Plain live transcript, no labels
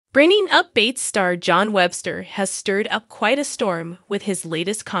Bringing Up Bates star John Webster has stirred up quite a storm with his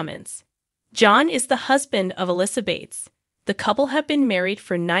latest comments. John is the husband of Alyssa Bates. The couple have been married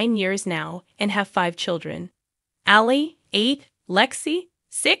for 9 years now and have 5 children. Allie, 8, Lexi,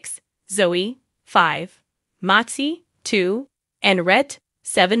 6, Zoe, 5, Matzi, 2, and Rhett,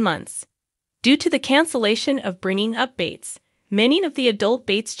 7 months. Due to the cancellation of Bringing Up Bates, many of the adult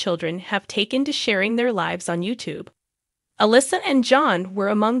Bates children have taken to sharing their lives on YouTube. Alyssa and John were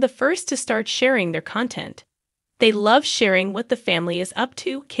among the first to start sharing their content. They love sharing what the family is up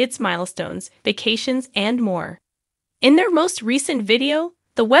to, kids' milestones, vacations, and more. In their most recent video,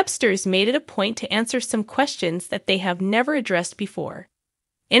 the Websters made it a point to answer some questions that they have never addressed before.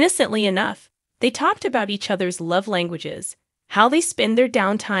 Innocently enough, they talked about each other's love languages, how they spend their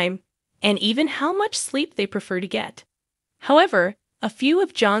downtime, and even how much sleep they prefer to get. However, a few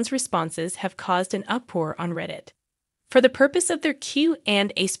of John's responses have caused an uproar on Reddit. For the purpose of their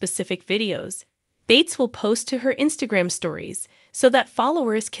Q&A specific videos, Bates will post to her Instagram stories so that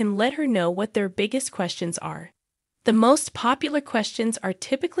followers can let her know what their biggest questions are. The most popular questions are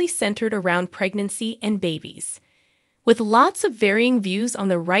typically centered around pregnancy and babies, with lots of varying views on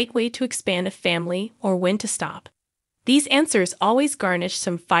the right way to expand a family or when to stop. These answers always garnish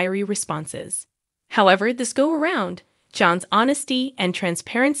some fiery responses. However, this go around, John's honesty and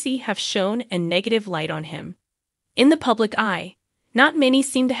transparency have shone a negative light on him. In the public eye, not many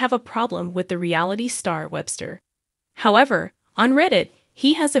seem to have a problem with the reality star Webster. However, on Reddit,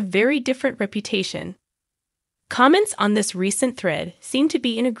 he has a very different reputation. Comments on this recent thread seem to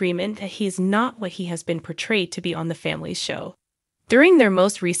be in agreement that he is not what he has been portrayed to be on the family's show. During their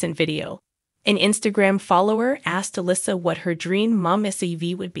most recent video, an Instagram follower asked Alyssa what her dream mom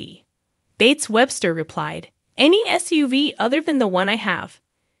SUV would be. Bates Webster replied, "Any SUV other than the one I have."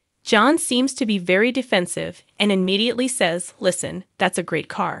 John seems to be very defensive and immediately says, "Listen, that's a great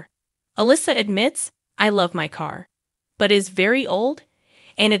car." Alyssa admits, "I love my car, but is very old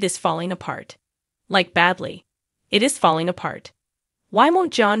and it is falling apart. Like badly. It is falling apart." Why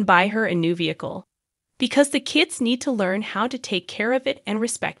won't John buy her a new vehicle? Because the kids need to learn how to take care of it and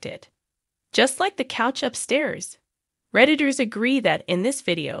respect it. Just like the couch upstairs. Redditors agree that in this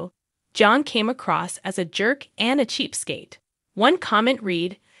video, John came across as a jerk and a cheapskate. One comment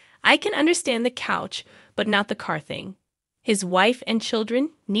read, "I can understand the couch, but not the car thing. His wife and children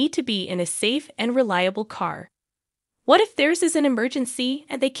need to be in a safe and reliable car. What if theirs is an emergency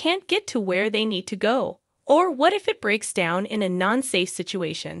and they can't get to where they need to go? Or what if it breaks down in a non-safe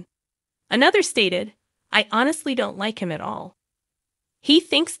situation?" Another stated, "I honestly don't like him at all. He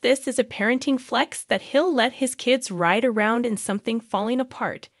thinks this is a parenting flex that he'll let his kids ride around in something falling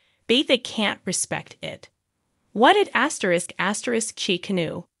apart, but they can't respect it. What did *** chi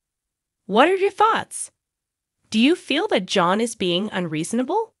canoe?" What are your thoughts? Do you feel that John is being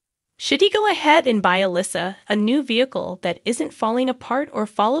unreasonable? Should he go ahead and buy Alyssa a new vehicle that isn't falling apart or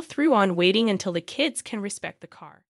follow through on waiting until the kids can respect the car?